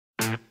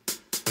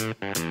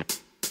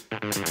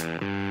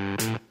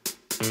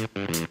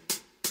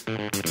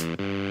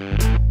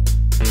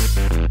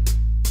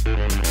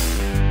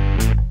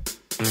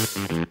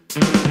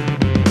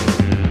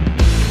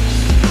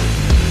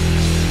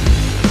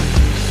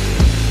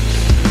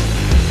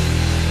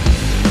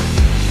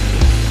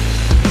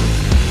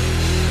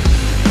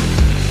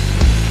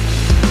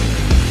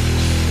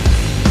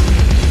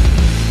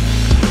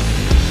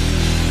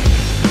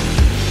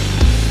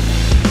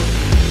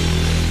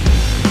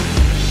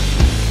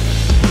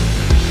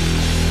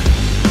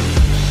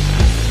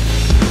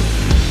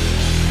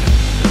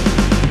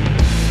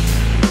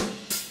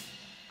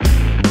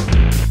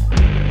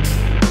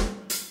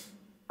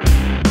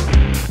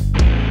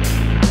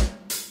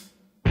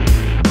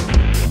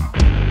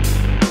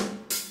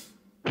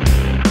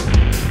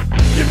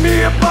Give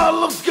me a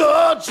bottle of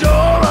scotch or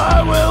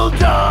I will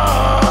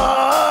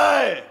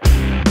die.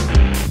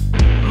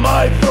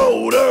 My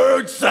throat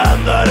hurts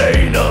and that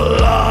ain't a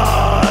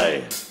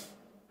lie.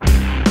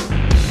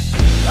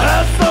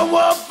 As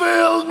someone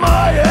filled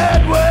my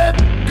head with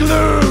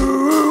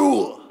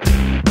glue.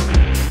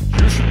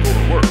 You should go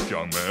to work,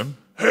 young man.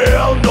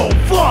 Hell no,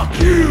 fuck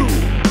you.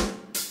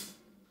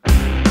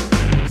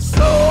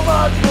 So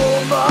much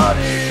more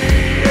money,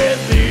 in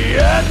the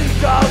end it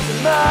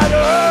doesn't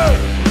matter.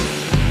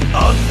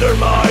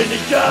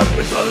 Undermining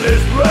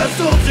capitalist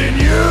results in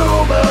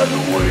human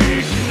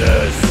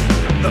weakness.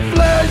 The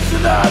flesh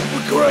that we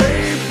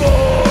crave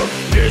for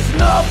is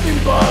nothing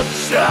but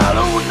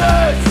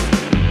shallowness.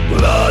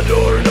 Blood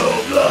or no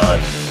blood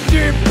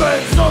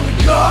depends on the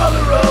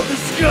color of the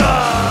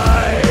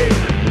sky.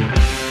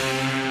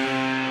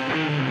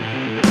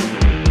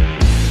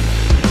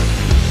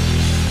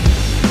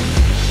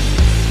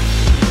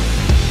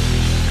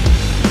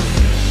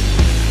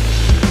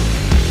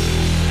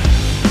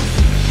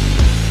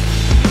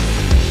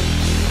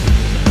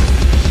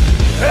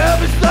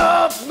 Heavy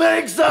stuff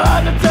makes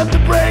an attempt to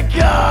break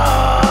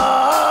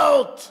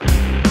out,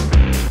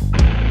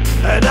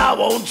 and I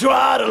won't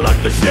try to lock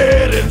the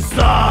shit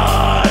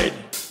inside.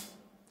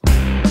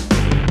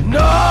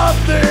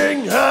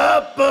 Nothing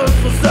happens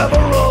for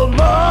several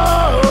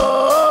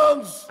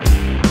months,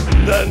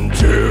 then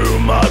too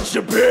much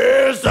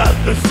appears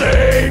at the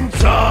same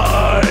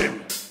time.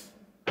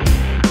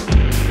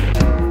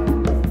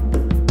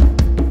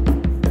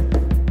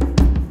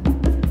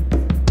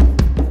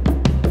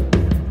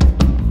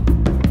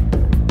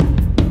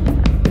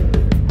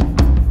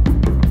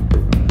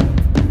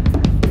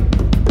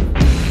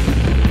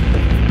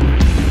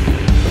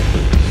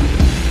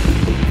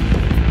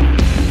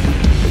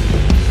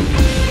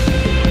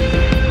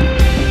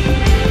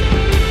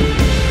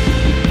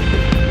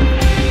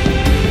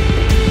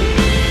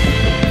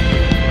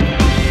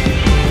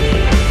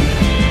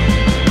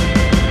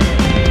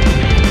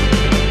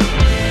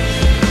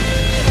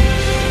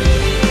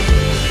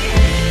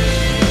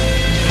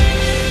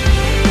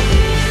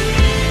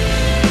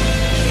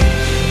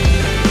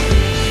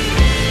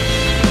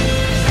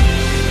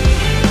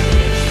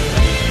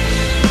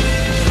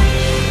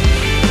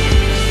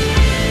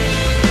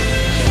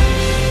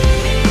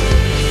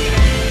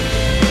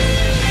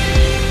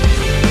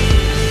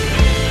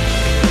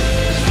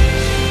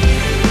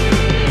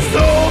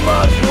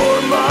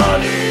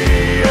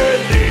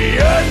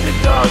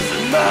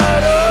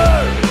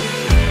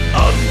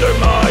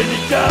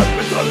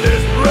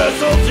 Capitalist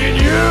results in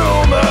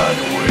human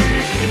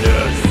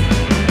weakness.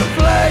 The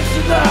flesh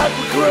that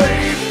we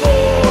crave